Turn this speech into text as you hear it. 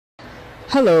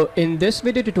Hello, in this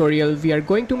video tutorial we are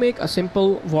going to make a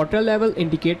simple water level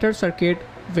indicator circuit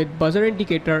with buzzer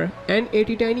indicator and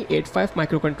ATtiny85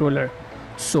 microcontroller.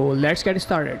 So let's get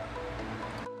started.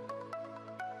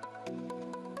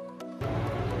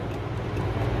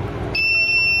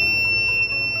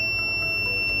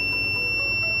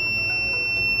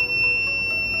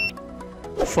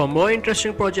 For more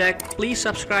interesting project, please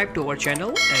subscribe to our channel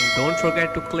and don't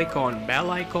forget to click on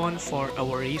bell icon for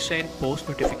our recent post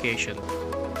notification.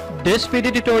 This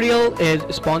video tutorial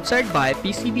is sponsored by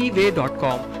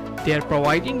PCBWay.com. They are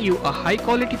providing you a high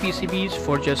quality PCBs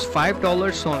for just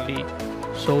 $5 only.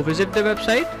 So visit the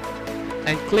website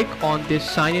and click on this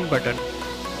sign in button.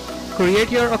 Create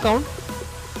your account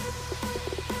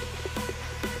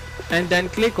and then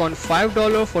click on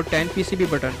 $5 for 10 PCB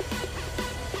button.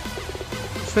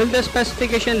 Fill the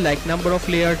specification like number of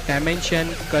layer, dimension,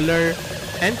 color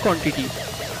and quantity.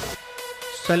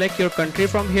 Select your country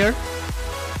from here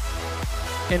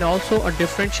and also a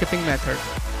different shipping method.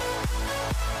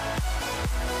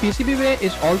 PCBWay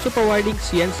is also providing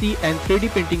CNC and 3D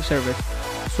printing service.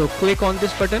 So click on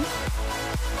this button,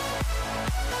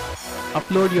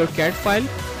 upload your CAD file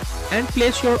and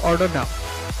place your order now.